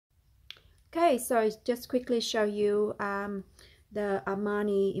Okay, so just quickly show you the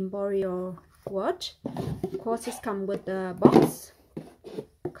Armani Emporio watch. Of course, it comes with the box,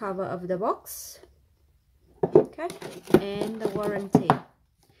 cover of the box, okay, and the warranty.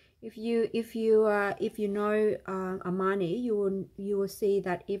 If you know Armani, you will see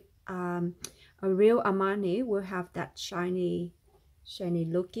that if a real Armani will have that shiny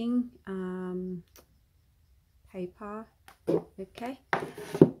looking paper.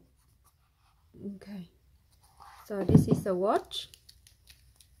 Okay, so this is the watch.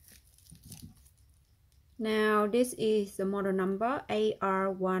 Now this is the model number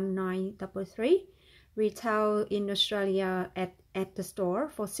AR1933, retail in Australia at the store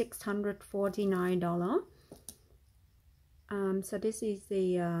for $649. So this is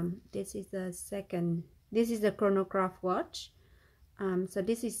the second. This is the chronograph watch. So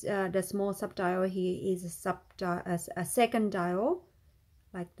this is the small subdial here is a second dial,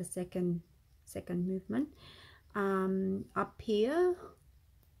 like the second movement. Up here,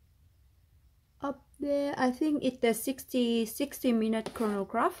 up there, I think it's the 60-minute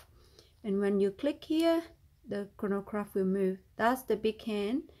chronograph, and when you click here, the chronograph will move. That's the big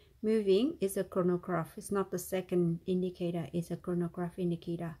hand moving is a chronograph. It's not the second indicator, it's a chronograph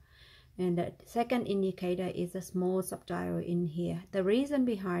indicator. And the second indicator is a small subdial in here. The reason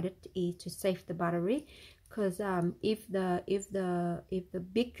behind it is to save the battery, because if the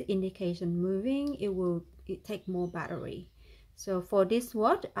big indication moving, it take more battery. So for this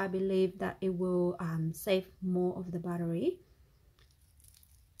watch, I believe that it will save more of the battery.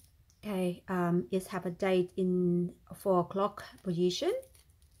 Okay, it have a date in 4 o'clock position.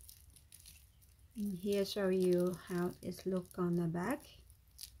 And here show you how it look on the back.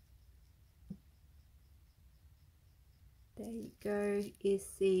 There you go. It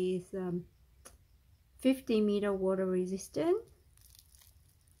is 50-meter water resistant.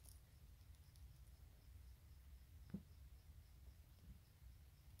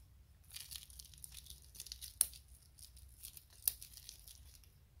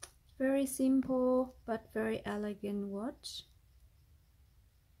 Very simple but very elegant watch.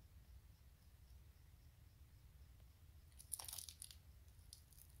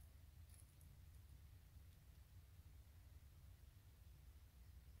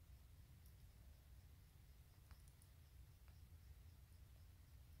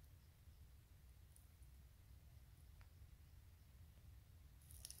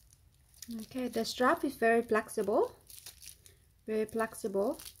 Okay, the strap is very flexible,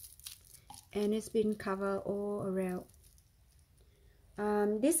 and it's been covered all around.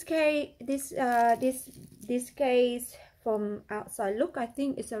 This case from outside look, I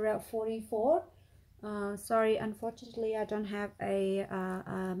think it's around 44. Sorry, unfortunately I don't have a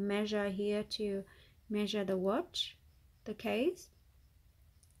measure here to measure the watch, the case.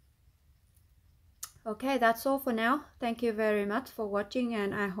 Okay, that's all for now. Thank you very much for watching,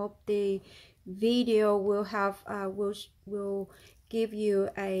 and I hope the video will have will give you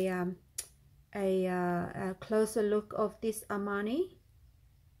a closer look of this Armani.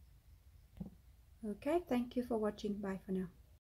 Okay, thank you for watching. Bye for now.